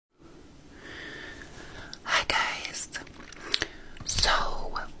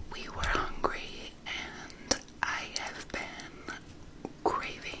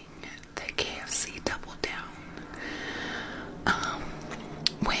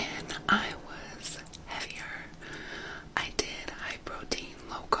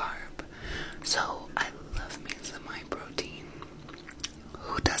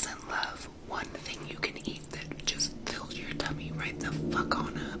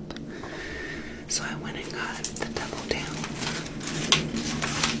So I went and got the double down.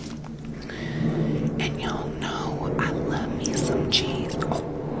 And y'all know I love me some cheese. Oh,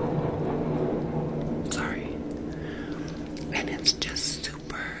 sorry. And it's just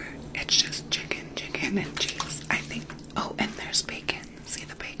it's just chicken and cheese, I think. Oh, and there's bacon. See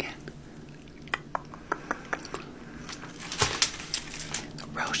the bacon?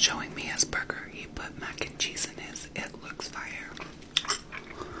 Rose showing me his burger. He put mac and cheese in his. It looks fire.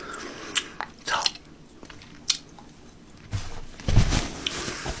 So,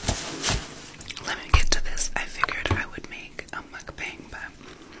 let me get to this. I figured I would make a mukbang, but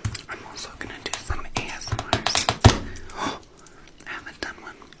I'm also gonna do some ASMRs. Oh, I haven't done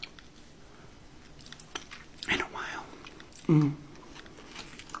one in a while.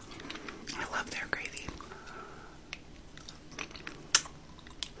 I love their gravy.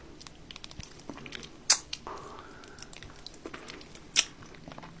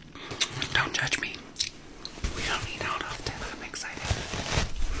 Don't judge me. We don't eat out often. I'm excited.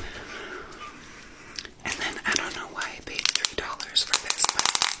 And then I don't know why I paid $3 for this,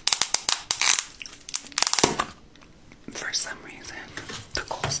 but for some reason the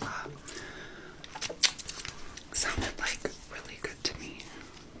coleslaw sounded like really good to me.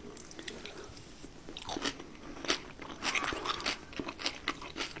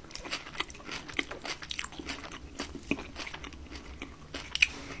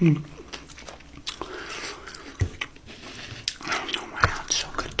 I don't know why it's so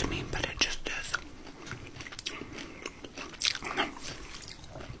good to me, but it just is.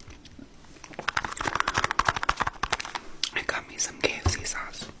 I got me some KFC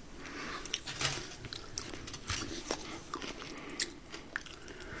sauce.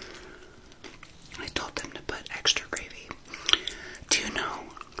 I told them to put extra gravy. Do you know?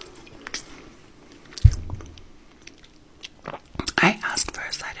 I asked for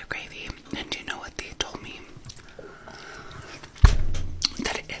a side of gravy, and do you know what they told me?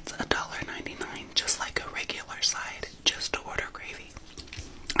 That it's $1.99, just like a regular side, just to order gravy.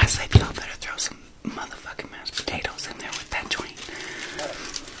 I said, y'all better throw some motherfucking mashed potatoes in there with that joint.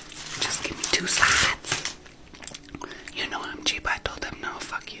 Just give me 2 sides. You know I'm cheap. I told them, no,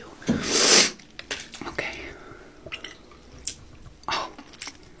 fuck you. Okay. Oh.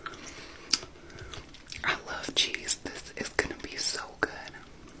 I love cheese. This is gonna be so good.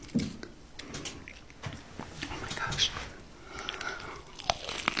 Oh my gosh.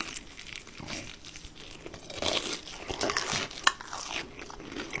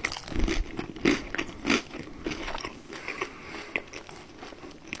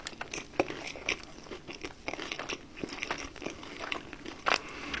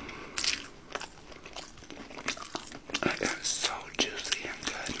 It is so juicy and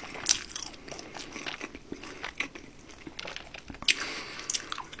good.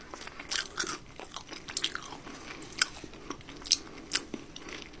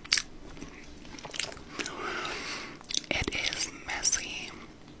 It is messy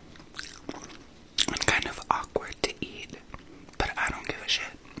and kind of awkward to eat, but I don't give a shit.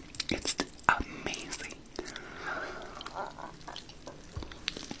 It's amazing.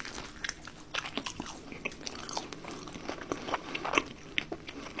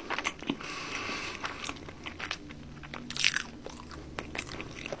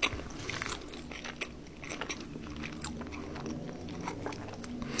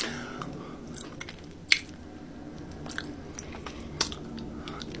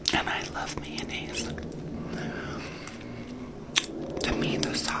 And I love mayonnaise. To me,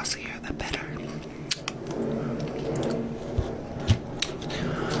 the saucier, the better.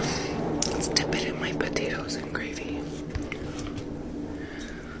 Let's dip it in my potatoes and gravy.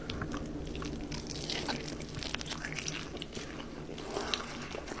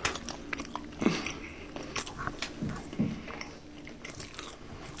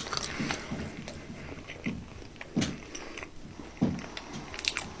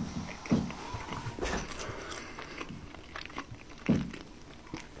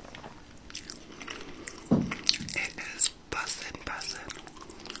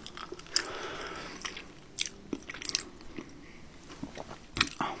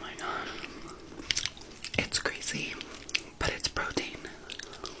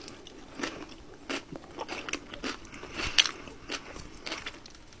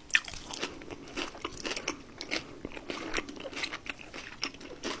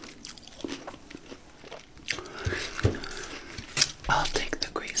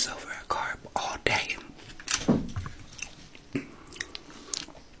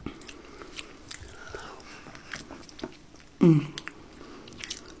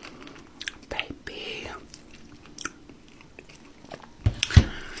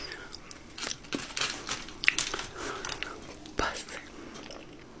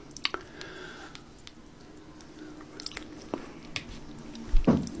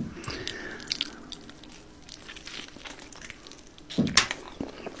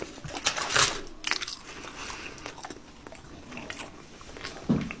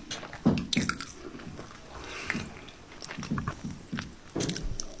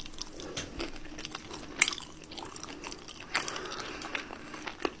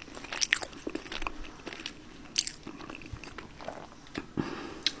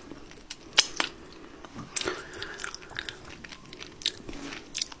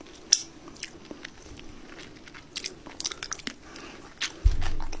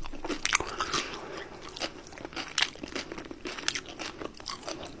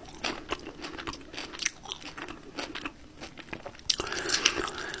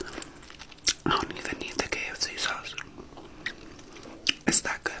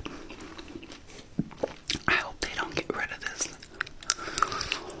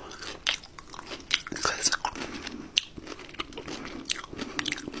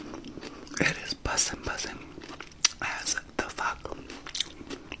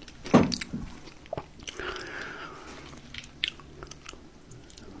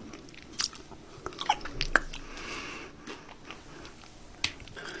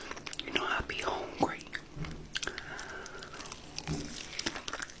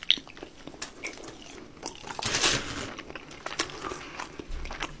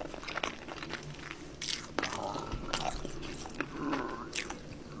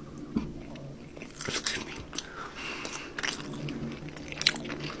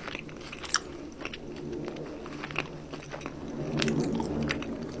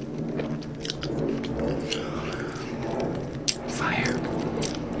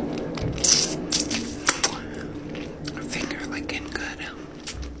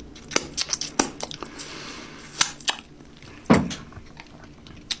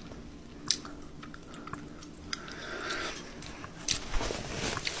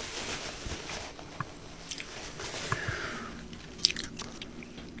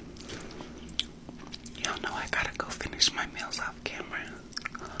 finish my meals off camera.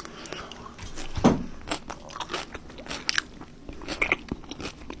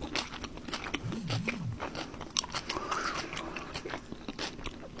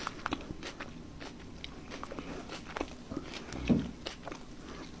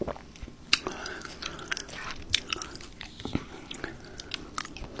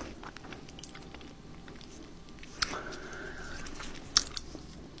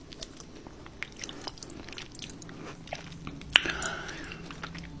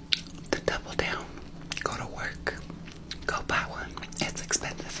 Double down. Go to work. Go buy one. It's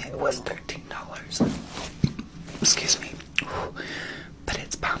expensive. It was $13. Excuse me. But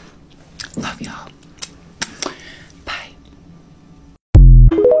it's bomb. Love y'all.